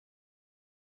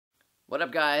What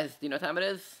up, guys? Do you know what time it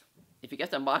is? If you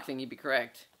guessed unboxing, you'd be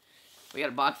correct. We got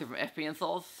a box here from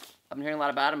Insoles. I've been hearing a lot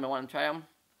about them. I want to try them.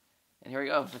 And here we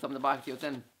go. Let's open the box, see what's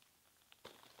in.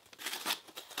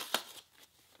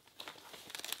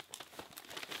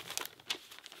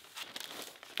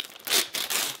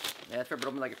 Yeah, that's for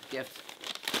open like a gift.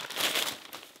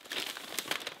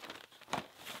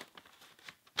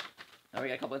 Now we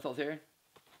got a couple insoles here.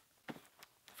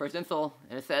 First insole,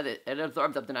 and it said it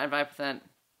absorbs up to 95%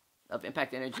 of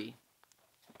impact energy.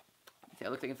 Let's see how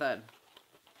it looks like inside.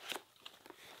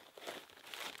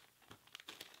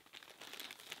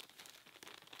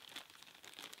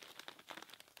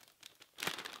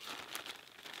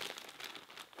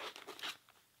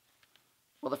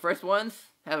 Well, the first ones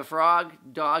have a frog,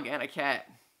 dog, and a cat.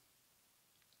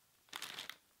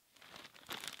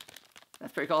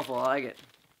 That's pretty colorful. I like it.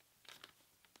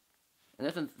 And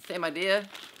this one's the same idea,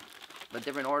 but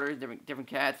different orders, different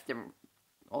cats,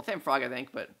 well, same frog I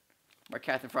think, but more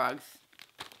cats and frogs.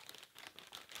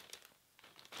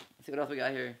 Let's see what else we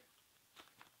got here.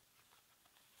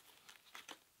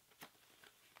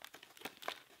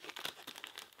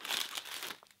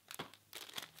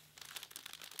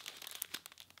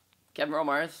 Kevin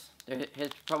Romar's,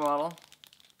 his pro model.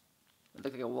 It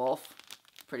looks like a wolf.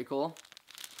 Pretty cool.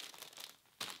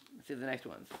 Let's see the next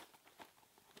ones.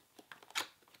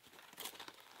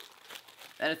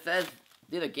 And it says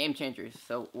these are game changers,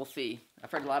 so we'll see.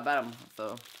 I've heard a lot about them,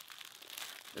 so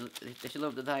they should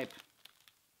live up to the hype.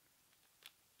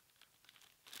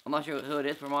 I'm not sure who it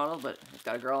is per model, but it's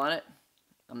got a girl on it.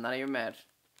 I'm not even mad.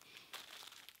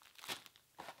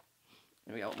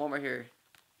 And we got one more here.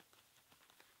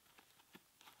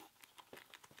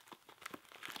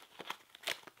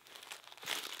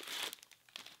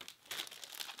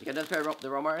 You got another pair of the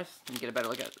Romars. You can get a better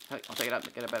look at it. I'll take it out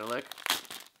and get a better look.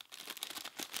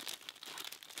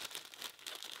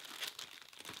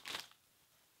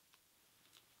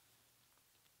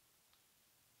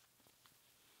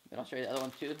 Then I'll show you the other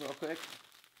ones too, real quick.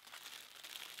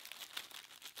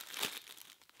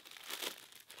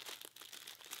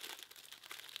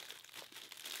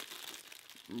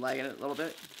 I'm lagging it a little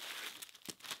bit.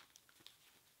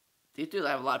 These two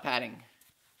have a lot of padding.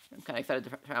 I'm kind of excited to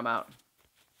try them out.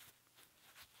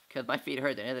 Because my feet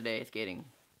hurt at the end of the day skating.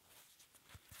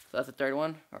 So that's the third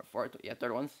one, or fourth, yeah,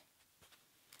 third ones.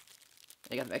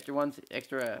 And you got some extra ones,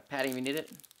 extra padding if you need it.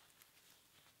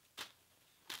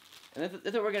 And this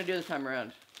is what we're going to do this time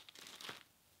around.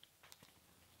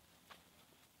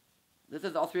 This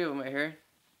is all three of them right here.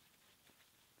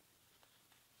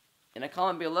 In a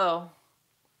comment below,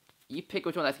 you pick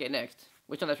which one I skate next.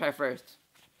 Which one I try first.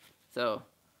 So,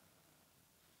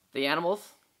 the animals,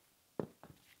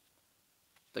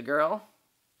 the girl,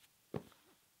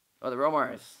 or the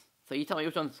Romars. So you tell me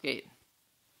which one to skate,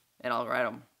 and I'll ride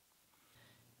them.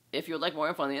 If you would like more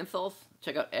info on the insoles,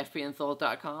 check out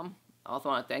fpinsoles.com. I also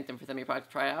want to thank them for sending me a product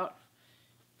to try out.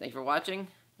 Thank you for watching.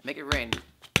 Make it rain.